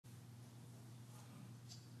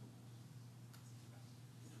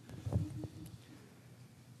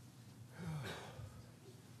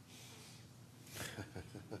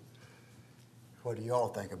What do y'all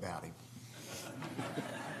think about him?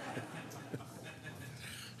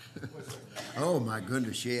 Oh, my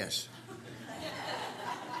goodness, yes.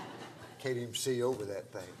 Can't even see over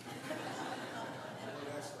that thing.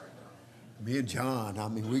 Me and John, I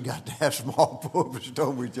mean, we got to have small pulpits,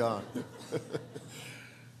 don't we, John?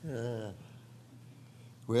 Well,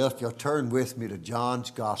 if you'll turn with me to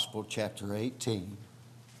John's Gospel, chapter 18.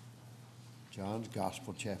 John's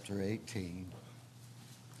Gospel, chapter 18.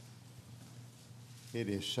 It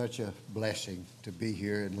is such a blessing to be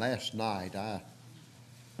here. And last night, I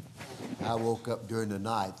woke up during the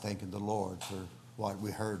night thanking the Lord for what we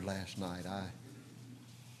heard last night.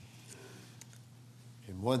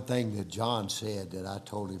 And one thing that John said that I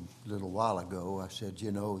told him a little while ago, I said,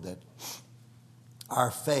 you know, that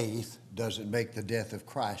our faith doesn't make the death of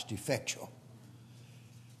Christ effectual.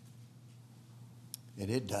 And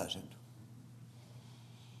it doesn't.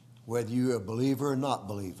 Whether you're a believer or not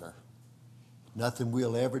believer, nothing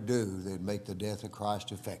we'll ever do that make the death of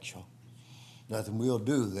Christ effectual. Nothing we'll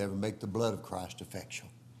do that ever make the blood of Christ effectual.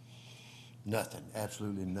 Nothing,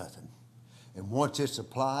 absolutely nothing. And once it's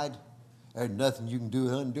applied, there's nothing you can do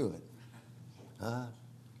to undo it. Huh?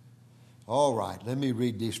 All right, let me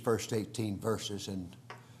read these first 18 verses, and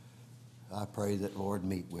I pray that Lord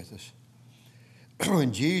meet with us.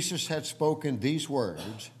 When Jesus had spoken these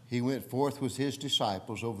words, he went forth with his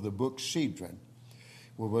disciples over the brook Cedron,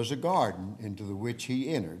 where was a garden, into the which he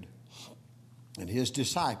entered, and his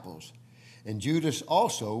disciples. And Judas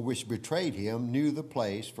also, which betrayed him, knew the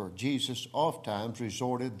place, for Jesus ofttimes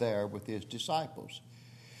resorted there with his disciples.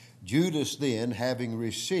 Judas then, having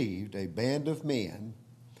received a band of men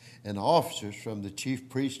and officers from the chief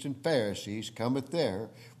priests and Pharisees, cometh there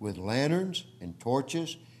with lanterns and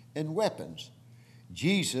torches and weapons.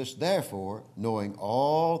 Jesus, therefore, knowing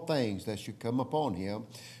all things that should come upon him,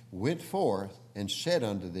 went forth and said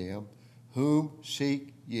unto them, Whom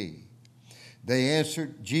seek ye? They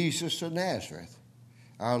answered, Jesus of Nazareth.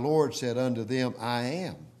 Our Lord said unto them, I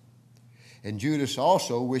am. And Judas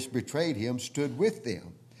also, which betrayed him, stood with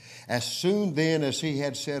them. As soon then as he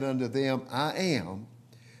had said unto them, I am,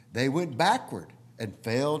 they went backward and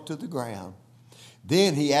fell to the ground.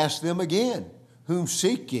 Then he asked them again, Whom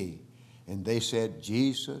seek ye? And they said,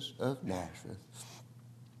 Jesus of Nazareth.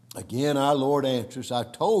 Again our Lord answers, I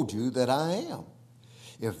told you that I am.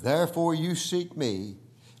 If therefore you seek me,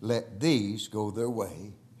 let these go their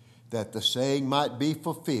way, that the saying might be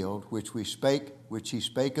fulfilled, which he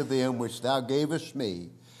spake of them, which thou gavest me,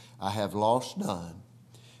 I have lost none.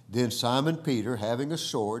 Then Simon Peter, having a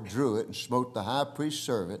sword, drew it and smote the high priest's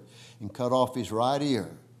servant and cut off his right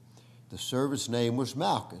ear. The servant's name was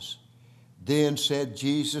Malchus. Then said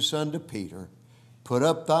Jesus unto Peter, Put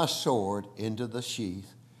up thy sword into the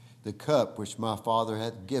sheath. The cup which my Father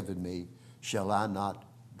hath given me, shall I not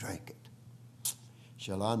drink it?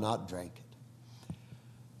 Shall I not drink it?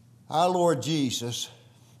 Our Lord Jesus,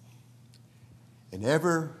 in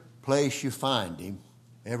every place you find him,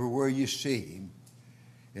 everywhere you see him,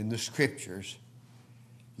 in the Scriptures,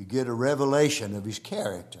 you get a revelation of his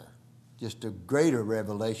character, just a greater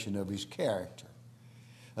revelation of his character,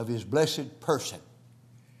 of his blessed person.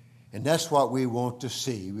 And that's what we want to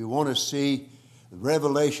see. We want to see the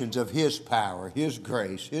revelations of his power, his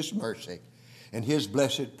grace, his mercy, and his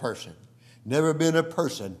blessed person. Never been a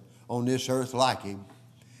person on this earth like him.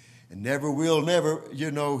 And never will, never,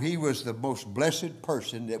 he was the most blessed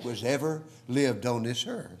person that was ever lived on this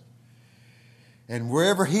earth. And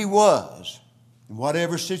wherever he was, in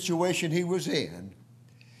whatever situation he was in,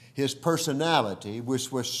 his personality,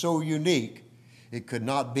 which was so unique, it could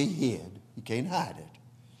not be hid. You can't hide it.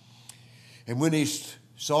 And when he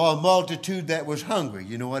saw a multitude that was hungry,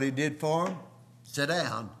 you know what he did for them? Sit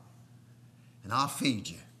down, and I'll feed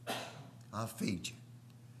you. I'll feed you.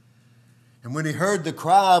 And when he heard the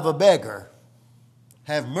cry of a beggar,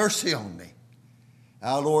 have mercy on me,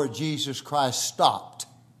 our Lord Jesus Christ stopped,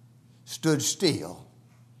 stood still,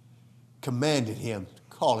 commanded him to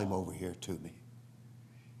call him over here to me.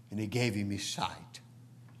 And he gave him his sight.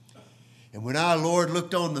 And when our Lord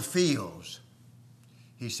looked on the fields,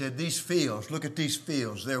 he said, these fields, look at these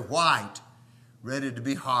fields, they're white, ready to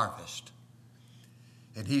be harvested.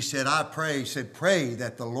 And he said, pray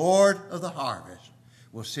that the Lord of the harvest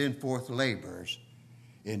will send forth laborers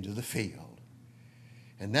into the field.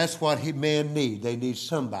 And that's what men need. They need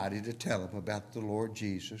somebody to tell them about the Lord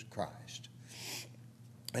Jesus Christ.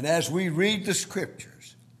 And as we read the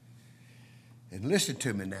Scriptures, and listen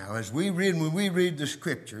to me now, when we read the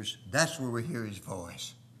Scriptures, that's where we hear his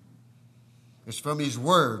voice. It's from his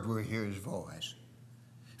word where we hear his voice.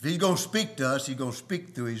 If he's going to speak to us, he's going to speak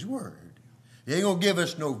through his word. He ain't going to give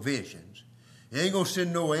us no visions. He ain't going to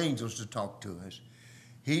send no angels to talk to us.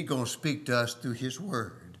 He's going to speak to us through His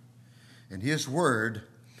Word. And His Word,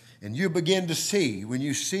 and you begin to see, when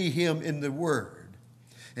you see Him in the Word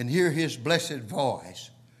and hear His blessed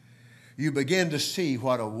voice, you begin to see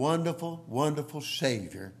what a wonderful, wonderful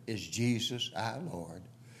Savior is Jesus our Lord.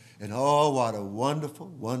 And oh, what a wonderful,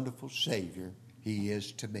 wonderful Savior He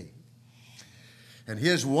is to me. And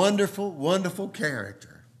His wonderful, wonderful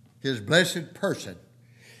character, His blessed person,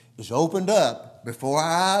 is opened up before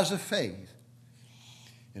our eyes of faith.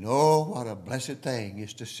 And oh, what a blessed thing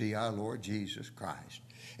is to see our Lord Jesus Christ.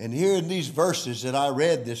 And here in these verses that I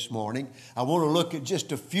read this morning, I want to look at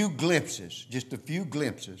just a few glimpses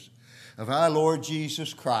of our Lord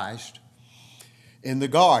Jesus Christ in the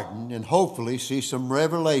garden, and hopefully see some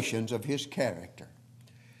revelations of His character.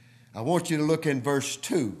 I want you to look in verse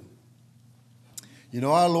 2. You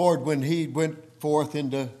know, our Lord, when He went forth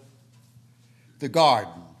into the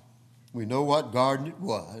garden, we know what garden it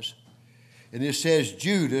was. And it says,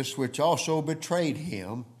 Judas, which also betrayed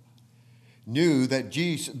Him, knew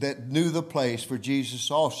the place, for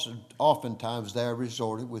Jesus also oftentimes there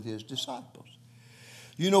resorted with His disciples.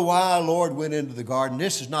 You know why our Lord went into the garden?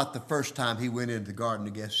 This is not the first time He went into the Garden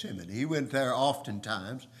of Gethsemane. He went there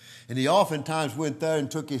oftentimes, and He oftentimes went there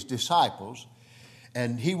and took His disciples,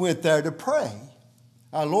 and He went there to pray.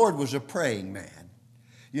 Our Lord was a praying man.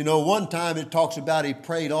 You know, one time it talks about He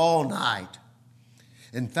prayed all night.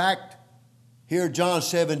 In fact, here John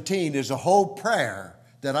 17 is a whole prayer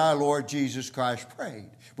that our Lord Jesus Christ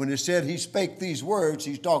prayed. When it said He spake these words,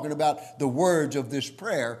 He's talking about the words of this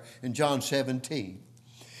prayer in John 17.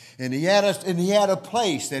 And he had a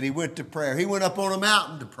place that He went to prayer. He went up on a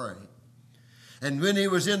mountain to pray. And when He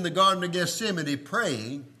was in the Garden of Gethsemane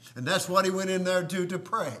praying, and that's what He went in there to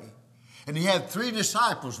pray. And He had 3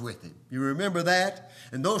 disciples with Him. You remember that?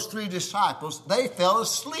 And those 3 disciples, they fell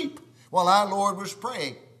asleep while our Lord was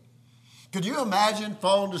praying. Could you imagine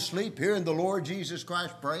falling asleep hearing the Lord Jesus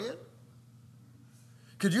Christ praying?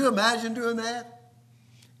 Could you imagine doing that?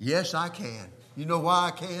 Yes, I can. You know why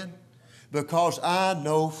I can? Because I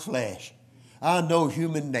know flesh. I know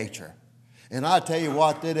human nature. And I tell you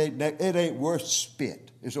what, it ain't worth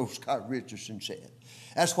spit, as old Scott Richardson said.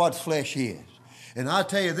 That's what flesh is. And I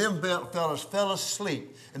tell you, them fellas fell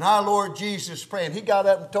asleep. And our Lord Jesus praying, He got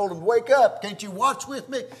up and told them, wake up. Can't you watch with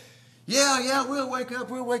me? Yeah, we'll wake up,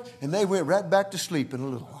 And they went right back to sleep in a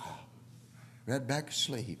little while. Right back to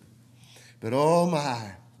sleep. But oh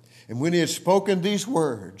my. And when He had spoken these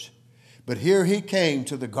words, but here He came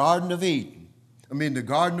to the Garden of the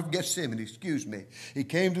Garden of Gethsemane, He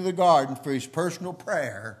came to the garden for His personal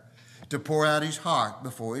prayer to pour out His heart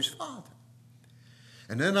before His Father.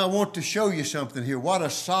 And then I want to show you something here. What a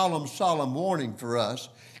solemn, solemn warning for us.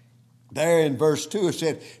 There in verse 2 it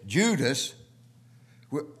said, Judas,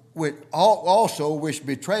 which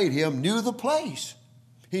betrayed Him, knew the place.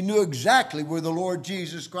 He knew exactly where the Lord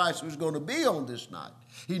Jesus Christ was going to be on this night.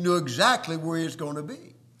 He knew exactly where He was going to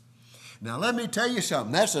be. Now let me tell you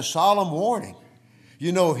something. That's a solemn warning.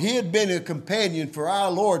 You know, He had been a companion for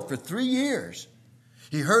our Lord for 3 years.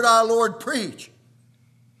 He heard our Lord preach.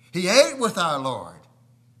 He ate with our Lord.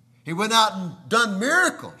 He went out and done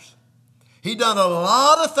miracles. He done a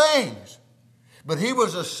lot of things. But he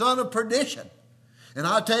was a son of perdition. And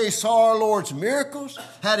I tell you, he saw our Lord's miracles,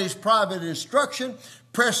 had his private instruction,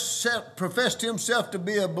 professed himself to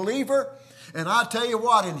be a believer. And I tell you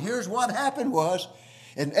what, and here's what happened was,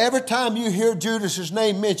 and every time you hear Judas's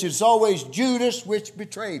name mentioned, it's always Judas which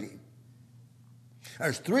betrayed Him.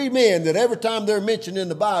 There's 3 men that every time they're mentioned in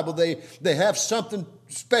the Bible, they have something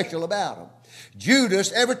special about them.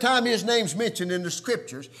 Judas, every time his name's mentioned in the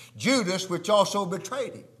Scriptures, Judas which also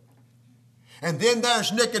betrayed Him. And then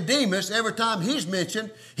there's Nicodemus, every time he's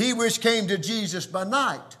mentioned, he which came to Jesus by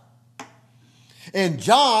night. And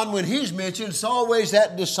John, when he's mentioned, it's always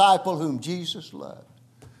that disciple whom Jesus loved.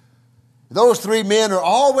 Those 3 men are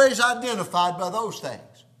always identified by those things.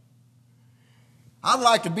 I'd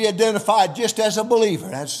like to be identified just as a believer.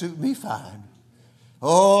 That'd suit me fine.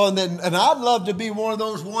 Oh, and I'd love to be one of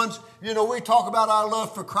those ones, you know, we talk about our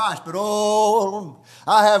love for Christ, but oh,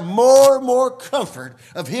 I have more and more comfort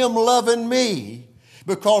of Him loving me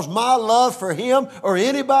because my love for Him or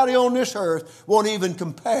anybody on this earth won't even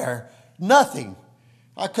compare. Nothing.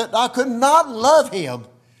 I could not love Him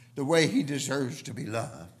the way He deserves to be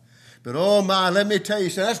loved. But oh my, let me tell you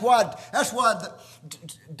something. That's why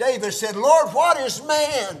David said, Lord, what is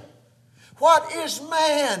man? What is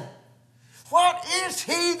man? What is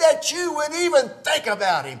he that you would even think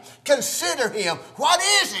about him? Consider him. What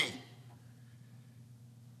is he?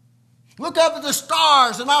 Look up at the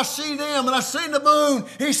stars, and I see them, and I see the moon.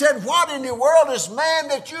 He said, what in the world is man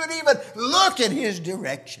that you'd even look in his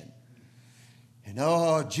direction? And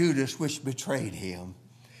oh, Judas, which betrayed him.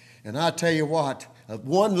 And I tell you what,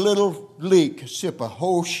 one little leak could sip a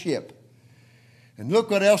whole ship. And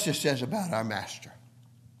look what else it says about our master.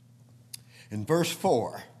 In verse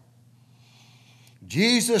 4,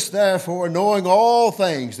 Jesus, therefore, knowing all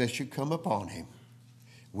things that should come upon him,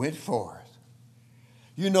 went forth.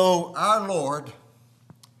 You know, our Lord,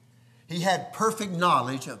 he had perfect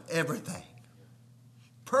knowledge of everything.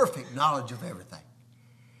 Perfect knowledge of everything.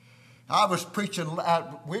 I was preaching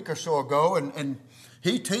a week or so ago, and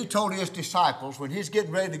he told his disciples when he's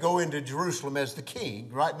getting ready to go into Jerusalem as the king,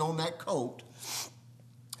 riding on that coat,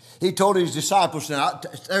 he told his disciples, now,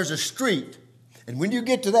 there's a street, and when you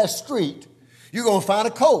get to that street, you're going to find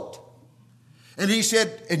a coat. And he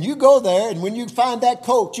said, and you go there, and when you find that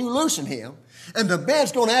coat, you loosen him. And the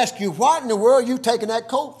man's going to ask you, what in the world are you taking that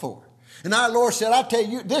coat for? And our Lord said, I tell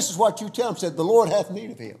you, this is what you tell him. Said, the Lord hath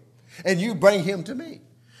need of him, and you bring him to me.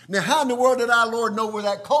 Now, how in the world did our Lord know where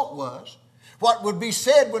that coat was? What would be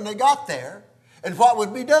said when they got there? And what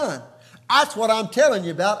would be done? That's what I'm telling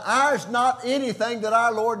you about. Ours not anything that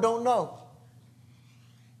our Lord don't know.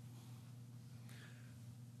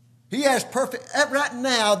 He has perfect, right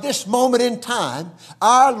now, this moment in time,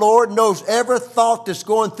 our Lord knows every thought that's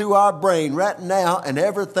going through our brain right now and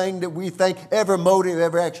everything that we think, every motive,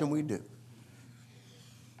 every action we do.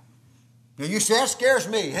 Now you say, that scares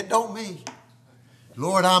me. It don't me.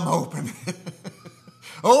 Lord, I'm open.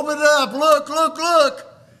 Open it up. Look, look, look.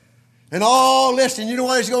 And all, listen, you know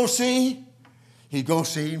what he's going to see? He's going to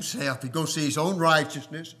see himself. He's going to see his own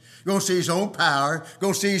righteousness. He's going to see his own power. He's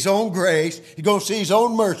going to see his own grace. He's going to see his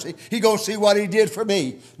own mercy. He's going to see what he did for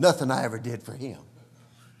me. Nothing I ever did for him.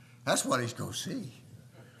 That's what he's going to see.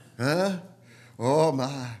 Huh? Oh,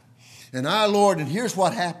 my. And our Lord, and here's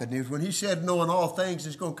what happened, is when he said, knowing all things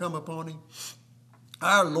is going to come upon him,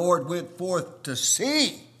 our Lord went forth to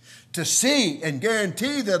see and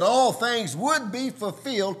guarantee that all things would be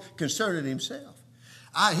fulfilled concerning himself.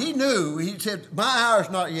 He knew, he said, my hour's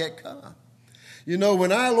not yet come. You know,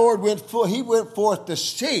 when our Lord went forth, he went forth to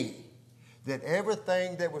see that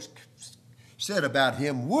everything that was said about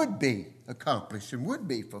him would be accomplished and would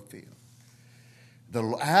be fulfilled.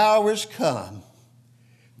 The hour's come.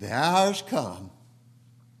 The hour's come.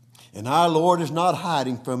 And our Lord is not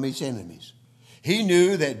hiding from his enemies. He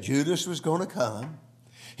knew that Judas was going to come.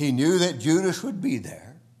 He knew that Judas would be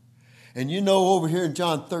there. And you know, over here in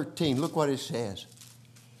John 13, look what it says.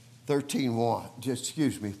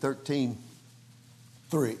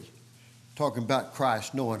 13:3, talking about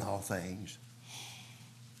Christ knowing all things.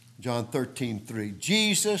 John 13:3,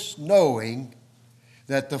 Jesus knowing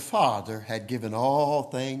that the Father had given all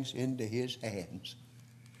things into his hands.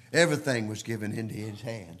 Everything was given into his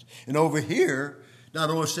hands. And over here, not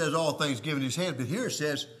only says all things given in his hands, but here it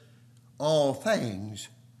says all things.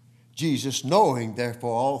 Jesus knowing,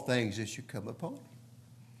 therefore, all things that should come upon him.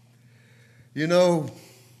 You know,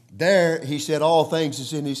 there he said all things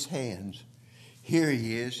is in his hands. Here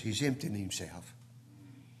he is, he's emptying himself.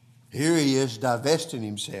 Here he is divesting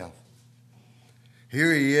himself.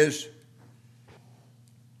 Here he is.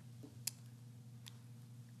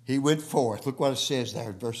 He went forth. Look what it says there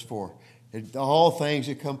in verse 4. All things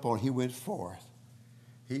that come upon him, he went forth.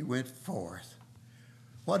 He went forth.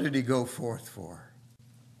 What did he go forth for?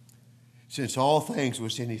 Since all things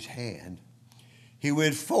was in his hand, he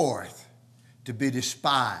went forth to be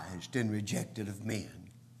despised and rejected of men.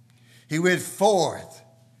 He went forth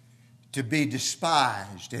to be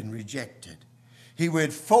despised and rejected. He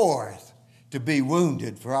went forth to be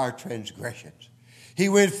wounded for our transgressions. He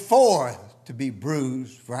went forth to be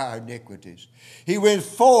bruised for our iniquities. He went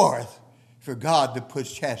forth for God to put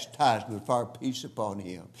chastisement for our peace upon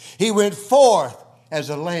him. He went forth as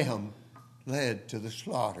a lamb led to the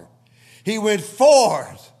slaughter. He went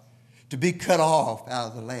forth to be cut off out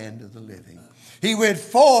of the land of the living. He went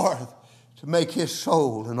forth to make his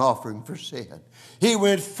soul an offering for sin. He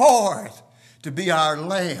went forth to be our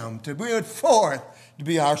lamb. He went forth to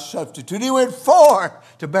be our substitute. He went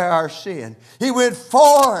forth to bear our sin. He went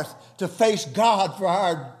forth to face God for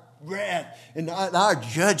our wrath and our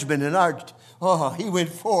judgment and he went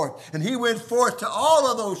forth. And he went forth to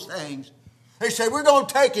all of those things. They say, we're going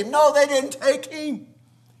to take him. No, they didn't take him.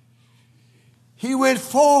 He went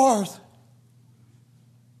forth.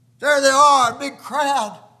 There they are, a big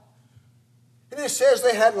crowd. And it says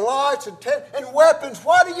they had lights and weapons.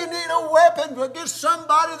 Why do you need a weapon against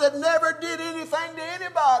somebody that never did anything to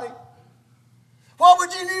anybody? Why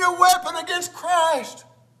would you need a weapon against Christ?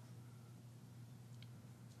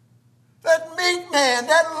 That meek man,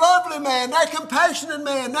 that lovely man, that compassionate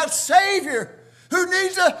man, that Savior who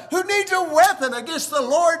needs a weapon against the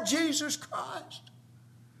Lord Jesus Christ.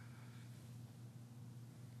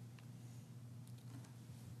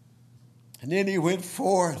 And then he went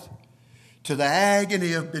forth to the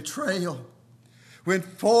agony of betrayal, went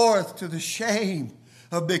forth to the shame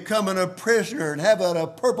of becoming a prisoner and having a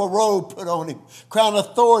purple robe put on him, crown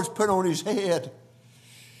of thorns put on his head.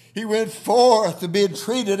 He went forth to be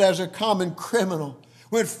treated as a common criminal,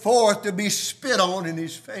 went forth to be spit on in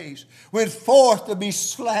his face, went forth to be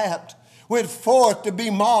slapped, went forth to be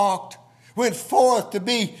mocked, went forth to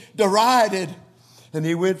be derided. And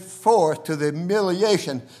he went forth to the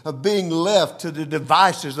humiliation of being left to the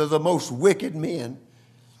devices of the most wicked men.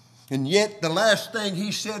 And yet the last thing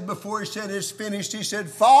he said before he said it's finished, he said,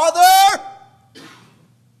 Father,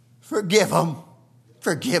 forgive them.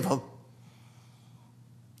 Forgive them.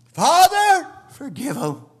 Father, forgive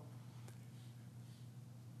them.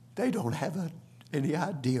 They don't have any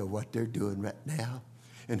idea what they're doing right now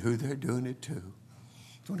and who they're doing it to.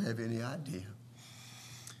 Don't have any idea.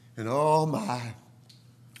 And oh my.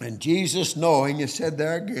 And Jesus knowing, it said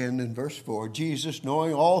there again in verse 4, Jesus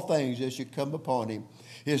knowing all things that should come upon him,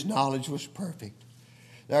 his knowledge was perfect.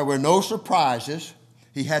 There were no surprises.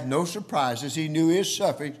 He had no surprises. He knew his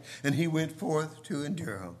sufferings, and he went forth to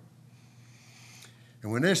endure them.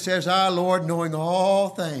 And when it says, our Lord knowing all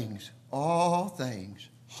things, oh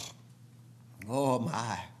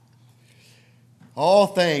my, all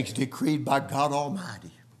things decreed by God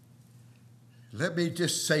Almighty. Let me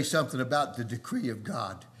just say something about the decree of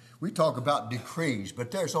God. We talk about decrees,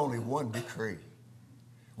 but there's only one decree.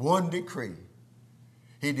 One decree.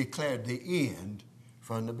 He declared the end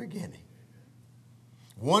from the beginning.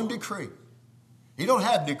 One decree. He don't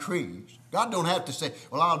have decrees. God don't have to say,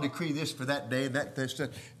 well, I'll decree this for that day and that this.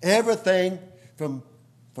 Everything from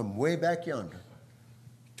way back yonder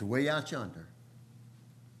to way out yonder,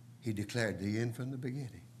 he declared the end from the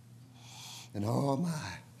beginning. And oh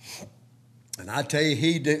my. And I tell you,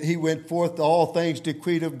 he went forth to all things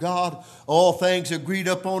decreed of God, all things agreed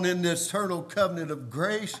upon in the eternal covenant of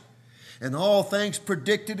grace, and all things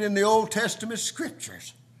predicted in the Old Testament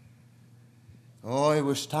scriptures. Oh, it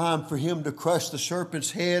was time for him to crush the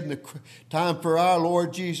serpent's head, and time for our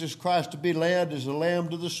Lord Jesus Christ to be led as a lamb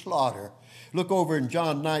to the slaughter. Look over in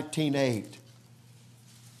John 19:8.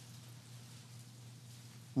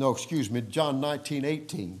 No, excuse me, John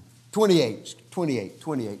 19:18. 28.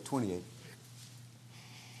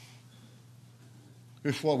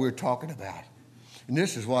 This is what we're talking about. And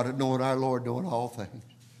this is what knowing our Lord doing all things.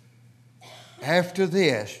 After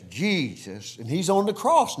this, Jesus, and he's on the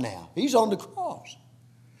cross now. He's on the cross.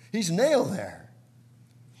 He's nailed there.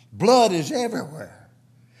 Blood is everywhere.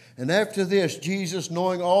 And after this, Jesus,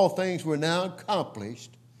 knowing all things were now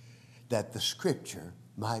accomplished, that the scripture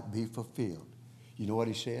might be fulfilled. You know what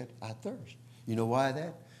he said? I thirst. You know why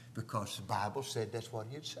that? Because the Bible said that's what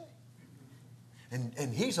he'd say.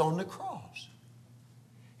 And he's on the cross.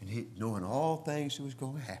 And he, knowing all things that was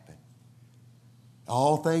going to happen.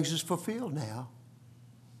 All things is fulfilled now.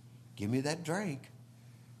 Give me that drink.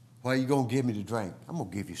 Why are you going to give me the drink? I'm going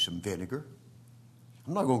to give you some vinegar.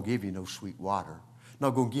 I'm not going to give you no sweet water. I'm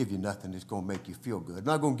not going to give you nothing that's going to make you feel good. I'm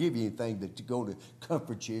not going to give you anything that's going to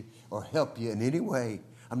comfort you or help you in any way.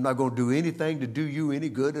 I'm not going to do anything to do you any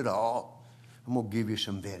good at all. I'm going to give you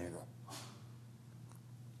some vinegar. I'm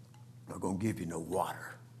not going to give you no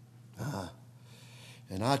water.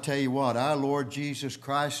 And I tell you what, our Lord Jesus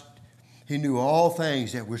Christ, he knew all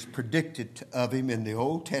things that was predicted of him in the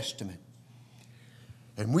Old Testament.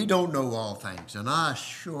 And we don't know all things, and I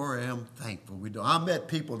sure am thankful we don't. I met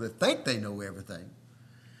people that think they know everything,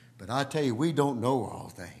 but I tell you, we don't know all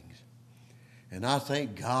things. And I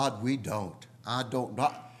thank God we don't. I don't.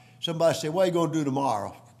 Somebody say, what are you going to do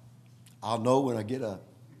tomorrow? I'll know when I get up.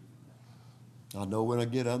 I'll know when I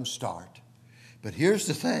get up and start. But here's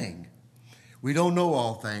the thing. We don't know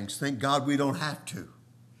all things. Thank God we don't have to.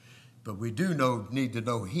 But we do need to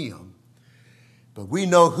know him. But we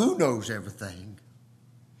know who knows everything.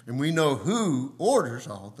 And we know who orders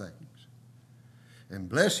all things. And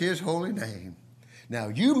bless his holy name. Now,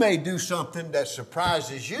 you may do something that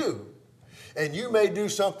surprises you. And you may do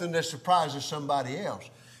something that surprises somebody else.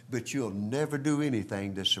 But you'll never do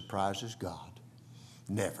anything that surprises God.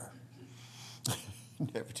 Never.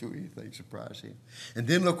 Never do anything surprise him. And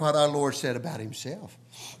then look what our Lord said about himself.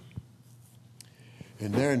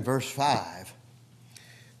 And there in verse 5,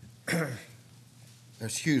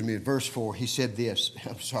 excuse me, in verse 4, he said this.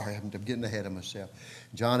 I'm sorry, I'm getting ahead of myself.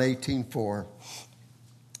 John 18:4,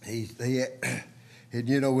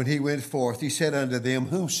 when he went forth, he said unto them,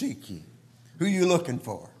 whom seek ye? Who you looking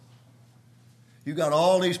for? You got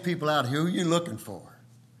all these people out here. Who are you looking for?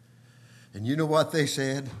 And you know what they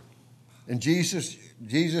said? And Jesus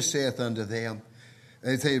saith unto them,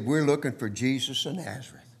 they said, we're looking for Jesus of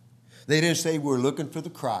Nazareth. They didn't say we're looking for the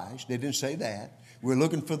Christ. They didn't say that. We're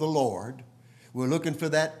looking for the Lord. We're looking for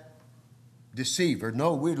that deceiver.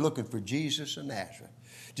 No, we're looking for Jesus of Nazareth.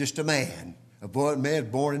 Just a man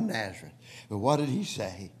born in Nazareth. But what did he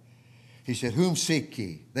say? He said, whom seek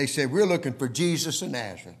ye? They said, we're looking for Jesus of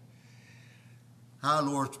Nazareth. Our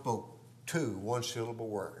Lord spoke two one-syllable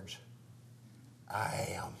words. I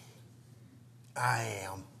am. I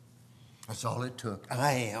am. That's all it took.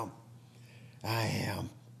 I am. I am.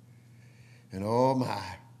 And oh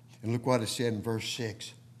my. And look what it said in verse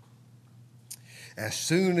 6. As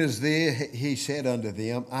soon as he said unto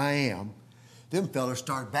them, I am, them fellas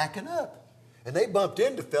start backing up. And they bumped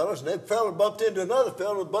into fellas, and that fella bumped into another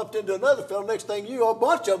fella, and bumped into another fella. Next thing you know, a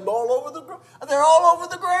bunch of them all over the ground. They're all over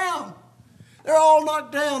the ground. They're all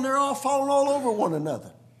knocked down. They're all falling all over one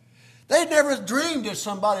another. They never dreamed that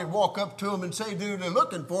somebody would walk up to them and say, dude, they're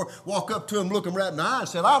looking for, walk up to them, look them right in the eye and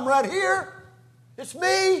said, I'm right here. It's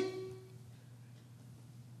me.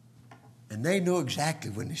 And they knew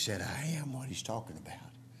exactly when he said, I am, what he's talking about.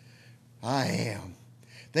 I am.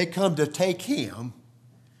 They come to take him,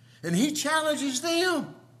 and he challenges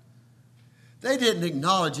them. They didn't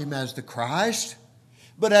acknowledge him as the Christ,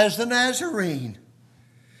 but as the Nazarene.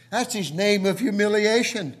 That's his name of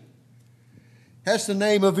humiliation. That's the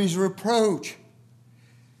name of his reproach.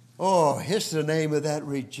 Oh, it's the name of that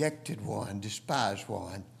rejected one, despised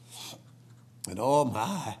one. And oh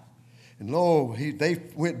my. And lo, they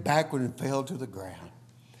went backward and fell to the ground.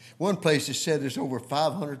 One place it said there's over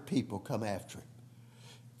 500 people come after him.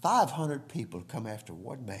 500 people come after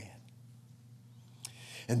one man.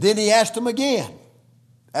 And then he asked them again.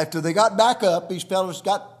 After they got back up, these fellows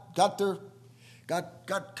got their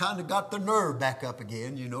nerve back up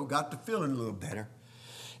again, got to feeling a little better.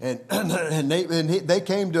 And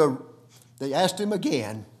they asked him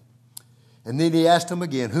again. And then he asked them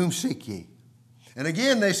again, whom seek ye? And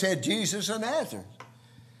again they said, Jesus of Nazareth.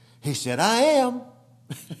 He said, I am.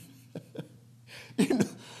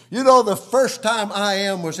 You know the first time I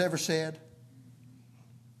am was ever said?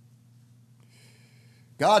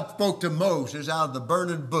 God spoke to Moses out of the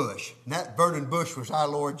burning bush. And that burning bush was our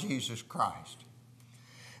Lord Jesus Christ.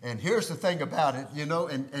 And here's the thing about it,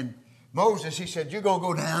 and Moses, he said, you're going to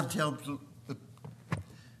go down and tell them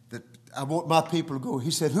that I want my people to go.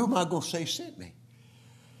 He said, who am I going to say sent me?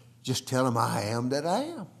 Just tell them I am that I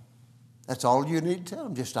am. That's all you need to tell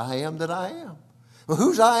them, just I am that I am. Well,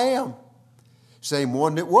 who's I am? Same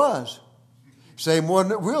one that was. Same one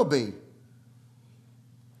that will be.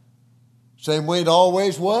 Same way it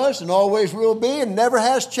always was and always will be and never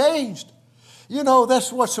has changed.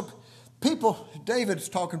 That's what people, David's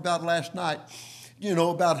talking about last night,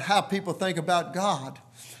 about how people think about God.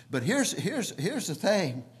 But here's the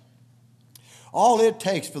thing. All it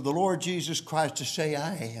takes for the Lord Jesus Christ to say,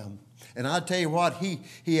 I am. And I tell you what, he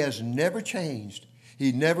has never changed.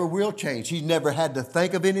 He never will change. He's never had to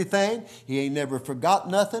think of anything. He ain't never forgot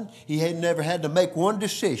nothing. He ain't never had to make one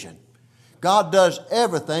decision. God does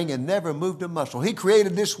everything and never moved a muscle. He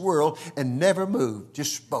created this world and never moved,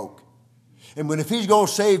 just spoke. And if he's going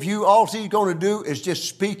to save you, all he's going to do is just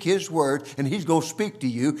speak his word, and he's going to speak to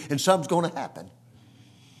you, and something's going to happen.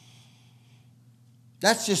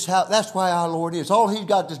 That's why our Lord is. All he's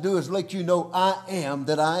got to do is let you know, I am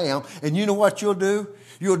that I am. And you know what you'll do?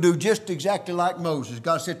 You'll do just exactly like Moses.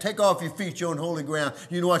 God said, take off your feet, you're on holy ground.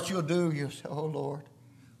 You know what you'll do? You'll say, oh Lord,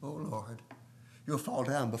 oh Lord. You'll fall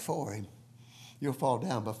down before him. You'll fall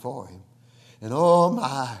down before him. And oh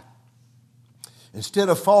my. Instead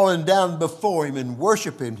of falling down before him and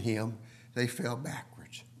worshiping him, they fell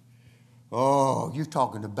backwards. Oh, you're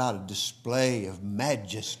talking about a display of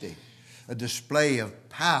majesty, a display of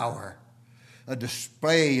power, a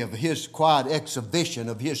display of his quiet exhibition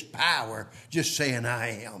of his power, just saying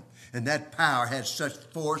I am. And that power had such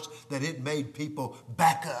force that it made people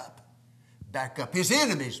back up. His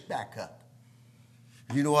enemies back up.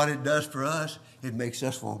 You know what it does for us? It makes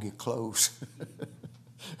us want to get close.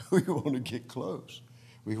 We want to get close.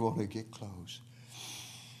 We want to get close.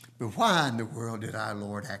 But why in the world did our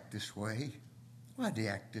Lord act this way? Why did he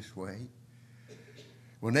act this way?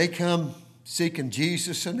 When they come seeking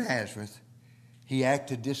Jesus of Nazareth, he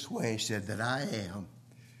acted this way, said that I am,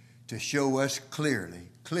 to show us clearly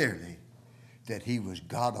that he was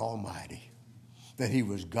God Almighty, that he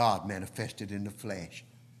was God manifested in the flesh.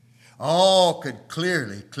 All could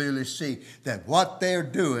clearly see that what they're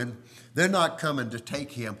doing, they're not coming to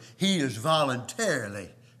take him. He is voluntarily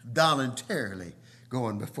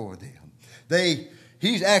going before them.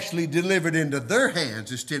 He's actually delivered into their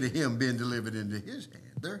hands instead of him being delivered into his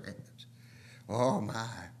hand, their hands. Oh, my.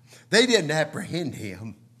 They didn't apprehend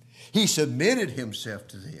him. He submitted himself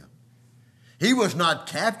to them. He was not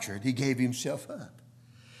captured. He gave himself up.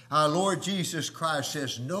 Our Lord Jesus Christ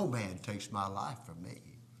says, no man takes my life from me.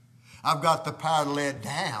 I've got the power to lay it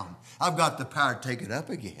down. I've got the power to take it up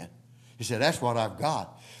again. He said, that's what I've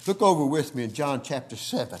got. Look over with me in John chapter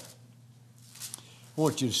 7. I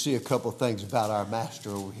want you to see a couple of things about our master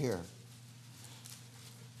over here.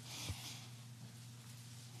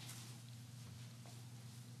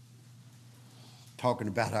 Talking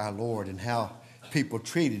about our Lord and how people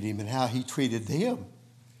treated him and how he treated them.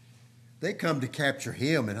 They come to capture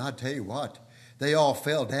him, and I tell you what, they all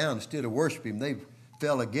fell down instead of worshiping him. They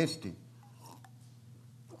fell against him,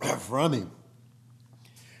 from him.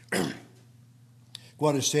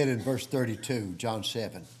 What is said in verse 32, John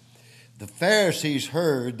 7. The Pharisees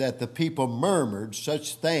heard that the people murmured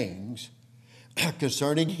such things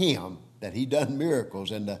concerning him, that he done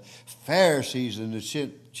miracles, and the Pharisees and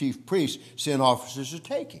the chief priests sent officers to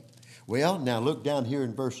take him. Well, now look down here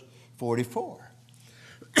in verse 44.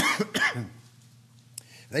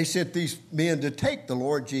 They sent these men to take the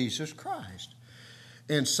Lord Jesus Christ.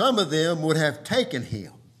 And some of them would have taken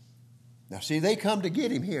him. Now see, they come to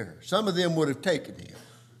get him here. Some of them would have taken him.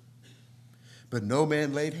 But no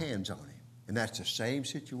man laid hands on him. And that's the same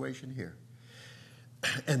situation here.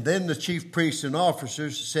 And then the chief priests and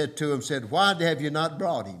officers said to him, why have you not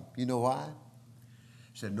brought him? You know why?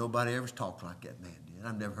 Said, nobody ever talked like that man did.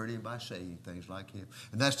 I've never heard anybody say things like him.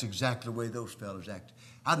 And that's exactly the way those fellows acted.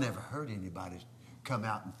 I've never heard anybody come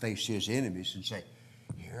out and face his enemies and say,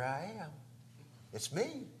 here I am. It's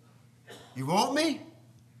me. You want me?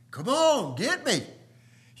 Come on, get me.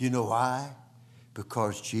 You know why?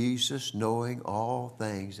 Because Jesus, knowing all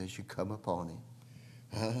things as you come upon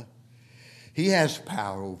him, he has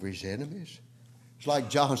power over his enemies. It's like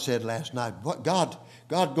John said last night. What God's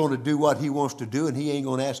going to do what he wants to do, and he ain't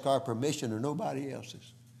going to ask our permission or nobody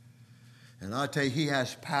else's. And I tell you, he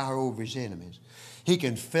has power over his enemies. He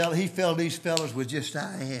fell these fellows with just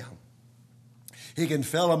I am. He can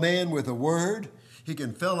fell a man with a word. He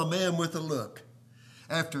can fell a man with a look.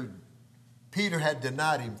 After Peter had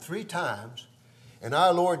denied him 3 times, and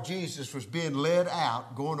our Lord Jesus was being led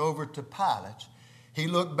out, going over to Pilate, he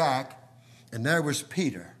looked back, and there was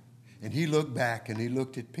Peter. And he looked back, and he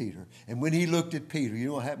looked at Peter. And when he looked at Peter, you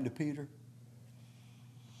know what happened to Peter?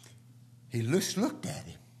 He just looked at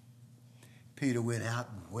him. Peter went out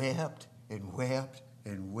and wept and wept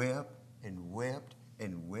and wept and wept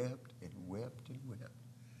and wept and wept and wept.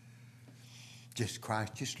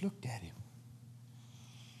 Christ just looked at him.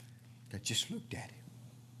 That just looked at him.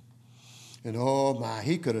 And oh my,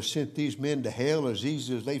 he could have sent these men to hell as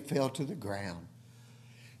easy as they fell to the ground.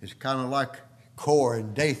 It's kind of like Korah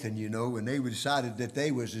and Dathan, you know, when they decided that they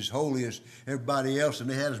was as holy as everybody else and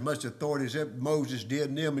they had as much authority as Moses did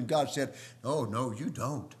in them. And God said, oh, no, you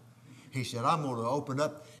don't. He said, I'm going to open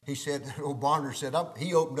up. He said, old Barnard said,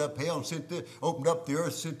 he opened up hell and opened up the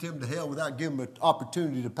earth, sent them to hell without giving them an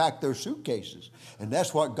opportunity to pack their suitcases. And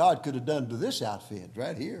that's what God could have done to this outfit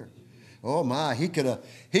right here. Oh my, he could have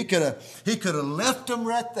left them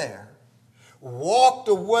right there, walked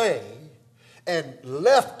away, and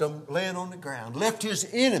left them laying on the ground, left his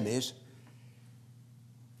enemies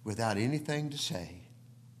without anything to say.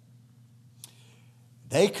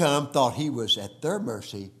 They thought he was at their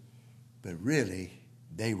mercy, but really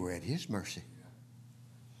they were at his mercy.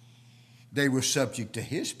 They were subject to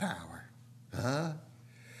his power.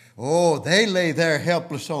 Oh, they lay there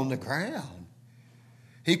helpless on the ground.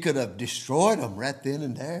 He could have destroyed them right then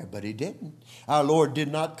and there, but he didn't. Our Lord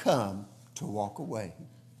did not come to walk away.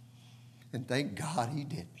 And thank God he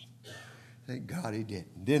didn't. Thank God he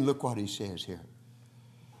didn't. Then look what he says here.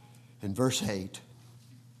 In verse 8.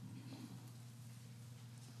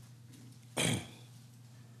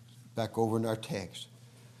 Back over in our text.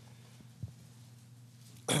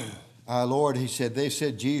 Our Lord, he said, they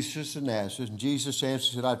said Jesus of Nazareth. And Jesus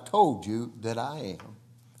answered, I told you that I am.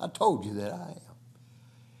 I told you that I am.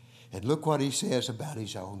 And look what he says about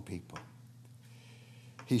his own people.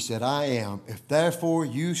 He said, I am. If therefore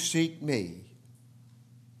you seek me,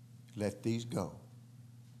 let these go.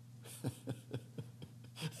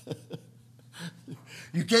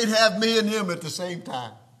 You can't have me and him at the same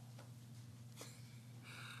time.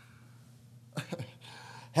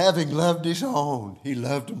 Having loved his own, he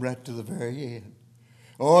loved them right to the very end.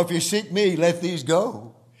 Oh, if you seek me, let these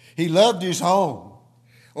go. He loved his own.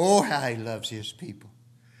 Oh, how he loves his people.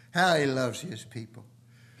 How he loves his people.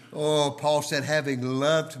 Oh, Paul said, having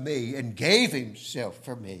loved me and gave himself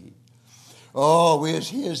for me. Oh, is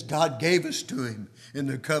his. God gave us to him in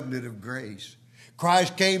the covenant of grace.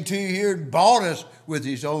 Christ came to you here and bought us with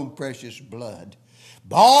his own precious blood.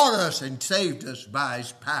 Bought us and saved us by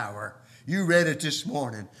his power. You read it this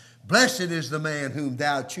morning. Blessed is the man whom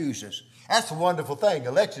thou choosest. That's a wonderful thing.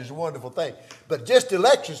 Election is a wonderful thing. But just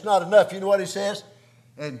election is not enough. You know what he says?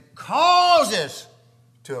 And causes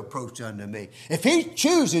to approach unto me. If he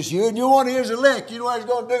chooses you and you're one of his elect, you know what he's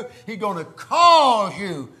going to do? He's going to cause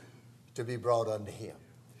you to be brought unto him.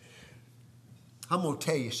 I'm going to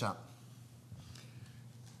tell you something.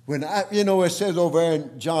 When it says over there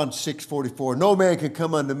in John 6:44, no man can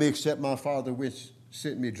come unto me except my Father which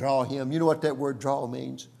sent me draw him. You know what that word draw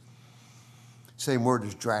means? Same word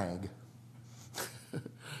as drag.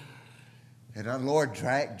 And our Lord,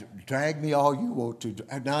 drag me all you want to.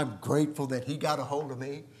 And I'm grateful that he got a hold of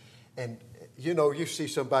me. And, you see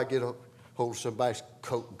somebody get a hold of somebody's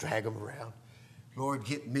coat and drag them around. Lord,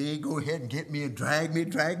 get me, go ahead and get me and drag me.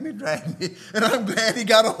 And I'm glad he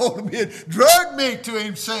got a hold of me and drug me to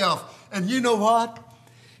himself. And you know what?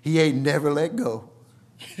 He ain't never let go.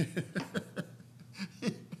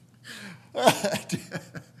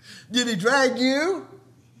 Did he drag you?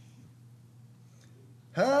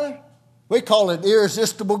 Huh? We call it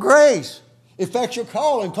irresistible grace. Effectual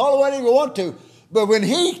calling. Call it whatever you want to. But when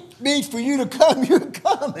he needs for you to come, you're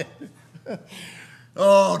coming.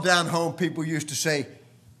 Oh, down home people used to say,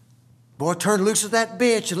 boy, turn loose of that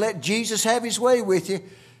bitch and let Jesus have his way with you.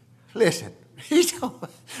 Listen,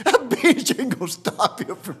 that bitch ain't going to stop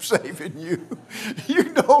him from saving you. You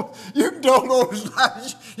don't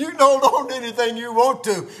own anything you want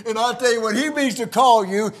to. And I'll tell you, when he means to call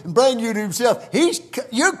you and bring you to himself,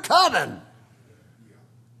 you're coming.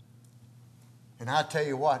 And I tell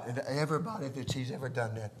you what, and everybody that he's ever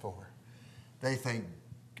done that for, they think,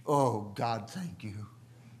 oh, God, thank you.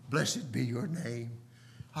 Blessed be your name.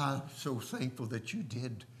 I'm so thankful that you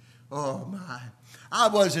did. Oh, my. I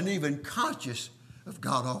wasn't even conscious of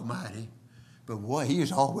God Almighty. But boy, he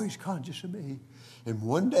is always conscious of me. And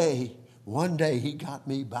one day he got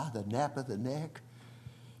me by the nape of the neck.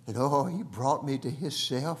 And oh, he brought me to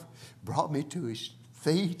himself, brought me to his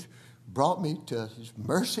feet, brought me to his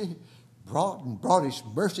mercy, brought his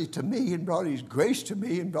mercy to me, and brought his grace to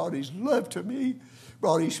me, and brought his love to me,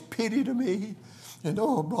 brought his pity to me, and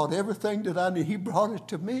brought everything that I need. He brought it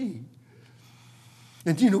to me.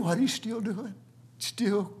 And you know what he's still doing?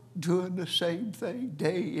 Still doing the same thing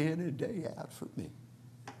day in and day out for me.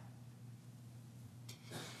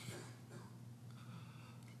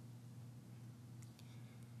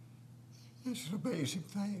 It's an amazing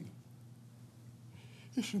thing.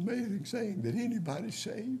 It's an amazing thing that anybody's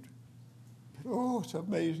saved. But it's an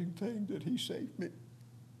amazing thing that he saved me.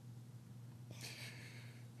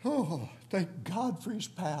 Oh, thank God for his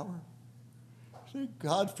power. Thank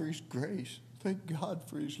God for his grace. Thank God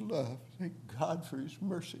for his love. Thank God for his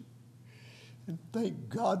mercy. And thank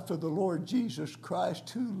God for the Lord Jesus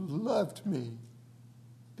Christ who loved me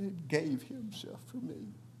and gave himself for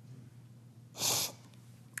me.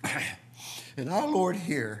 And our Lord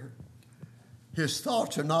here, his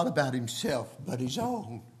thoughts are not about himself, but his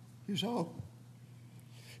own. His own.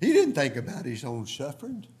 He didn't think about his own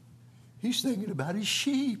suffering. He's thinking about his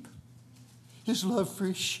sheep, his love for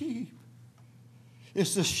his sheep.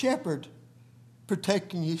 It's the shepherd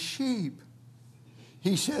protecting his sheep.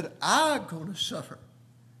 He said, I'm going to suffer.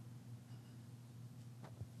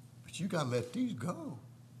 But you got to let these go.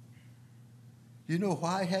 You know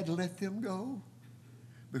why he had to let them go?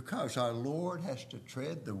 Because our Lord has to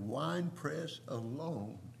tread the winepress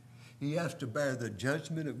alone. He has to bear the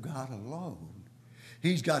judgment of God alone.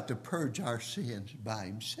 He's got to purge our sins by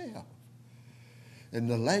himself. And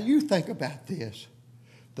you think about this.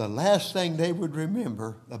 The last thing they would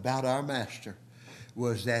remember about our master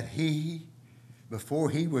was that he, before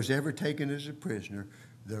he was ever taken as a prisoner,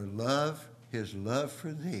 his love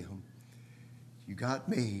for them. You got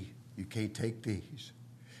me, you can't take these.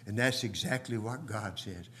 And that's exactly what God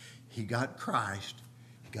says. He got Christ,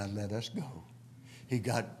 he got to let us go. He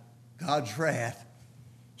got God's wrath,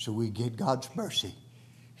 so we get God's mercy.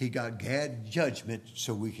 He got God's judgment,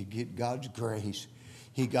 so we could get God's grace.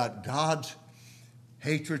 He got God's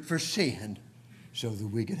hatred for sin, so that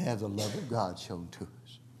we could have the love of God shown to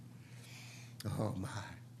us. Oh, my.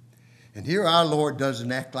 And here our Lord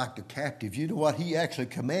doesn't act like the captive. You know what? He actually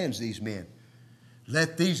commands these men.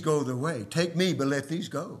 Let these go their way. Take me, but let these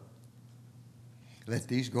go. Let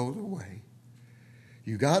these go their way.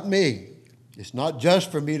 You got me. It's not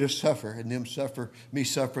just for me to suffer and them suffer, me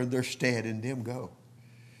suffer in their stead and them go.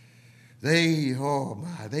 They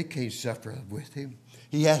can't suffer with him.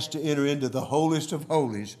 He has to enter into the holiest of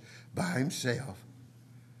holies by himself.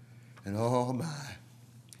 And oh my.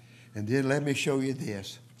 And then let me show you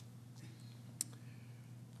this.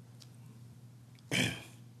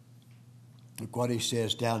 Look what he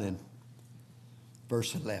says down in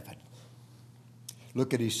verse 11.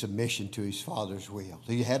 Look at his submission to his Father's will.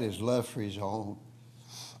 He had his love for his own.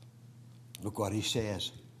 Look what he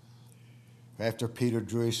says. After Peter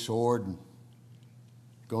drew his sword and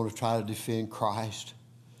going to try to defend Christ,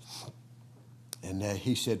 and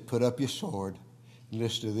he said, put up your sword. And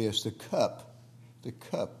listen to this. The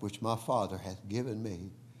cup which my Father hath given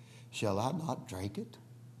me, shall I not drink it?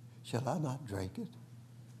 Shall I not drink it?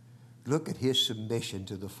 Look at his submission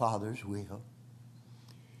to the Father's will.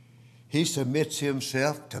 He submits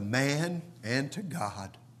himself to man and to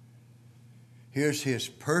God. Here's his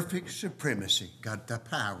perfect supremacy. Got the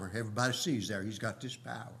power. Everybody sees there. He's got this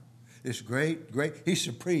power. This great, he's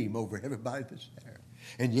supreme over everybody that's there.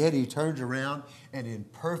 And yet he turns around and in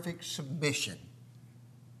perfect submission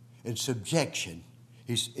and subjection,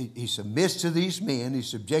 he submits to these men. He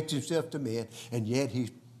subjects himself to men. And yet he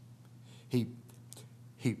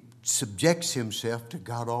subjects himself to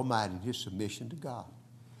God Almighty in his submission to God.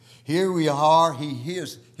 Here we are.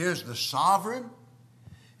 Here's the sovereign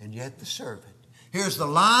and yet the servant. Here's the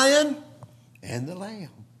lion and the lamb.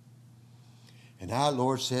 And our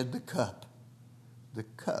Lord said, the cup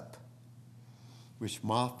which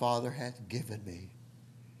my Father hath given me,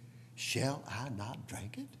 shall I not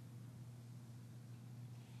drink it?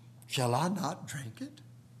 Shall I not drink it?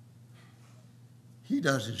 He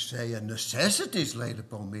doesn't say a necessity is laid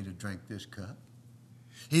upon me to drink this cup.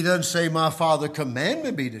 He doesn't say my Father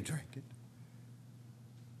commanded me to drink it.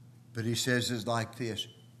 But he says it's like this.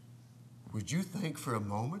 Would you think for a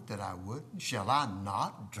moment that I wouldn't? Shall I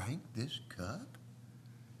not drink this cup?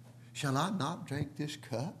 Shall I not drink this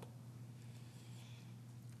cup?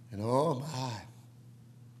 And oh my.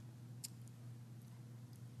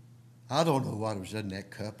 I don't know what was in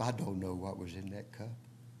that cup. I don't know what was in that cup.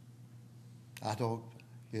 I don't,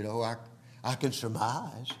 I can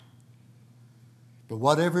surmise. But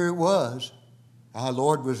whatever it was, our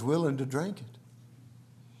Lord was willing to drink it.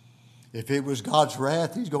 If it was God's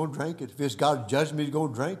wrath, he's going to drink it. If it's God's judgment, he's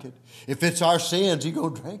going to drink it. If it's our sins, he's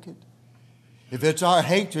going to drink it. If it's our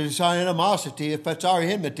hatred, it's our animosity, if it's our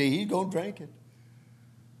enmity, he's going to drink it.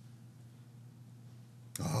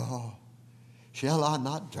 Oh, shall I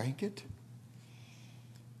not drink it?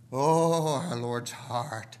 Oh, our Lord's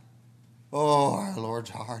heart. Oh, our Lord's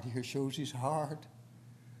heart here shows his heart.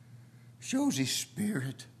 Shows his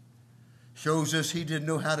spirit. Shows us he didn't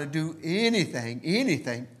know how to do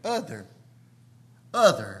anything other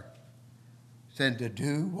than to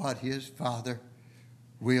do what his Father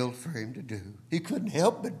willed for him to do. He couldn't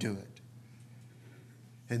help but do it.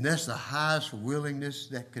 And that's the highest willingness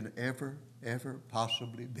that can ever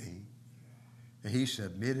possibly be. And he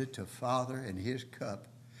submitted to Father and his cup.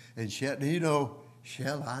 And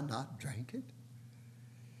shall I not drink it?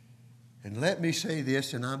 And let me say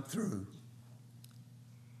this, and I'm through.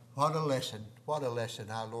 What a lesson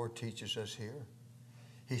our Lord teaches us here.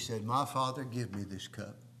 He said, my Father, give me this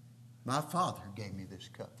cup. My Father gave me this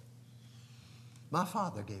cup. My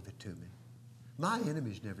Father gave it to me. My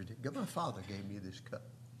enemies never did. My Father gave me this cup.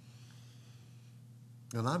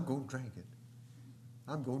 And I'm going to drink it.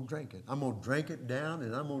 I'm going to drink it. I'm going to drink it down,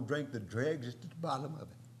 and I'm going to drink the dregs at the bottom of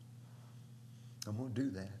it. I'm going to do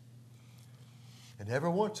that. And every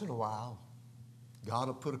once in a while, God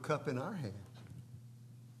will put a cup in our hands.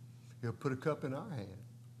 He'll put a cup in our hand.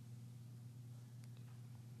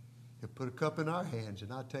 He'll put a cup in our hands,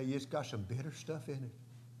 and I tell you, it's got some bitter stuff in it.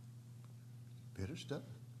 Bitter stuff.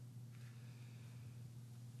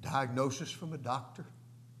 Diagnosis from a doctor.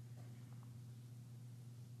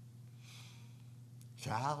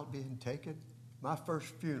 Child being taken. My first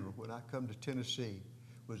funeral when I come to Tennessee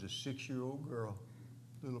was a 6-year-old girl,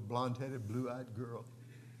 little blonde-headed, blue-eyed girl.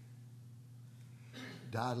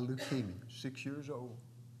 Died of leukemia, 6 years old.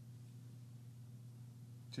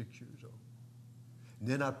 6 years old. And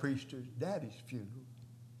then I preached her daddy's funeral.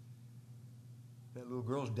 That little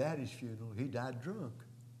girl's daddy's funeral. He died drunk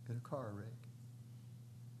in a car wreck.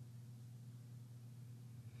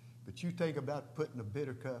 But you think about putting a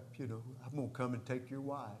bitter cup, I'm going to come and take your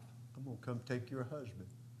wife. I'm going to come take your husband.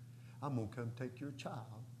 I'm going to come take your child.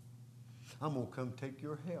 I'm going to come take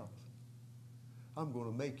your health. I'm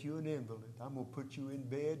going to make you an invalid. I'm going to put you in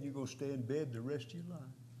bed, and you're going to stay in bed the rest of your life.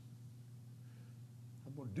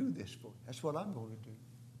 I'm going to do this for you. That's what I'm going to do.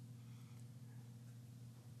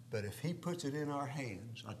 But if he puts it in our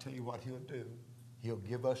hands, I'll tell you what he'll do. He'll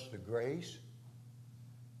give us the grace,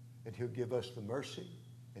 and he'll give us the mercy,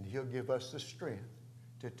 and he'll give us the strength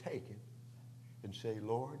to take it and say,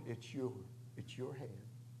 Lord, it's your hand.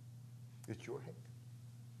 It's your hand.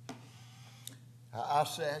 I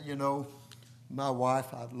said, you know, my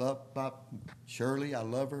wife, I love Shirley. I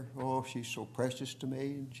love her. Oh, she's so precious to me,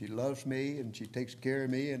 and she loves me, and she takes care of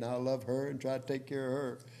me, and I love her and try to take care of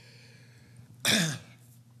her.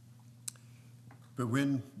 But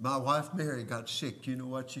when my wife Mary got sick, you know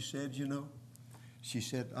what she said, you know? She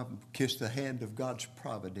said, I'm kissed the hand of God's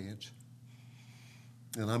providence,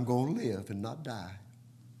 and I'm going to live and not die.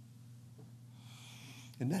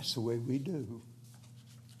 And that's the way we do.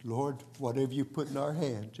 Lord, whatever you put in our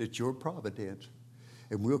hands, it's your providence.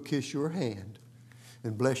 And we'll kiss your hand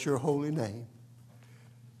and bless your holy name.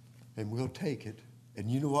 And we'll take it.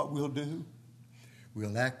 And you know what we'll do?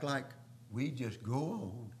 We'll act like we just go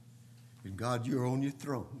on. And God, you're on your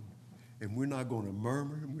throne. And we're not going to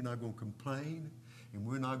murmur, and we're not going to complain, and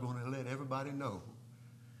we're not going to let everybody know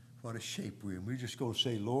what a shape we're in. We're just going to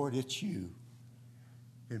say, Lord, it's you.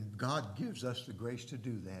 And God gives us the grace to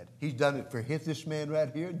do that. He's done it for this man right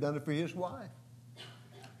here, and done it for his wife.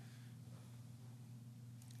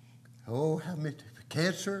 Oh, how many?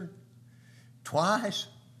 Cancer, twice.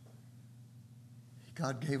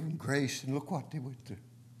 God gave them grace, and look what they went through.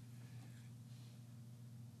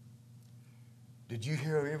 Did you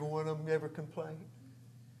hear every one of them ever complain?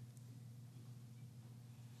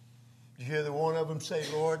 Did you hear the one of them say,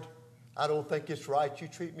 Lord, I don't think it's right you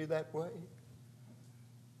treat me that way?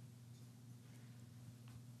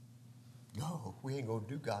 No, we ain't going to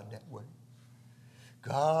do God that way.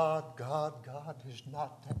 God is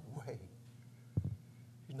not that way.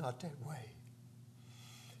 He's not that way.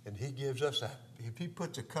 And he gives us if he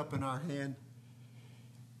puts a cup in our hand,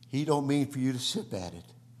 he don't mean for you to sip at it.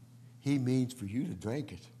 He means for you to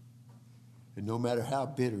drink it. And no matter how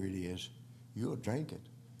bitter it is, you'll drink it.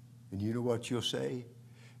 And you know what you'll say?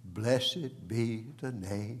 Blessed be the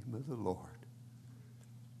name of the Lord.